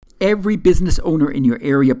Every business owner in your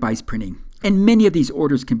area buys printing, and many of these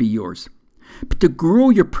orders can be yours. But to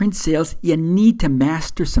grow your print sales, you need to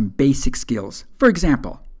master some basic skills. For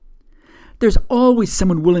example, there's always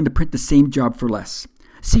someone willing to print the same job for less,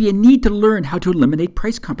 so you need to learn how to eliminate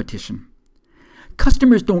price competition.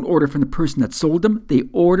 Customers don't order from the person that sold them, they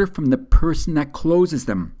order from the person that closes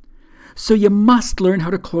them. So you must learn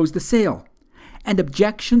how to close the sale. And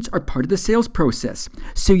objections are part of the sales process,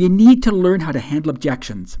 so you need to learn how to handle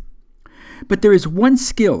objections. But there is one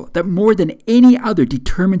skill that more than any other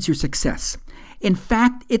determines your success. In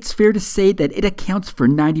fact, it's fair to say that it accounts for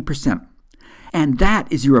 90%. And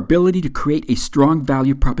that is your ability to create a strong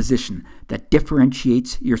value proposition that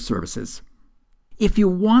differentiates your services. If you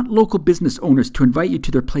want local business owners to invite you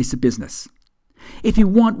to their place of business, if you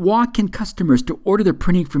want walk-in customers to order their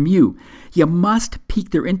printing from you, you must pique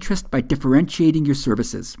their interest by differentiating your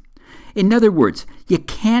services. In other words, you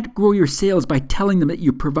can't grow your sales by telling them that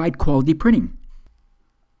you provide quality printing.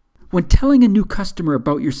 When telling a new customer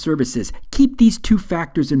about your services, keep these two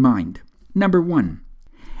factors in mind. Number one,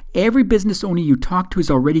 every business owner you talk to is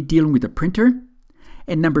already dealing with a printer.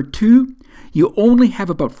 And number two, you only have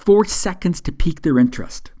about 4 seconds to pique their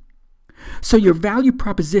interest. So your value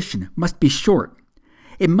proposition must be short.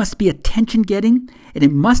 It must be attention-getting, and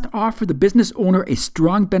it must offer the business owner a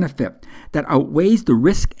strong benefit that outweighs the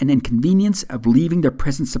risk and inconvenience of leaving their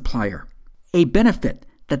present supplier. A benefit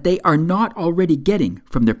that they are not already getting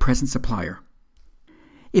from their present supplier.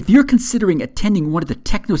 If you're considering attending one of the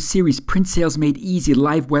Techno Series Print Sales Made Easy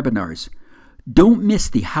live webinars, don't miss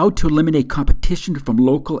the How to Eliminate Competition from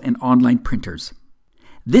Local and Online Printers.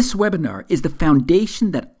 This webinar is the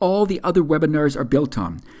foundation that all the other webinars are built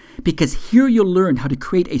on, because here you'll learn how to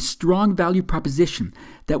create a strong value proposition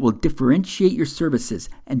that will differentiate your services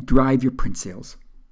and drive your print sales.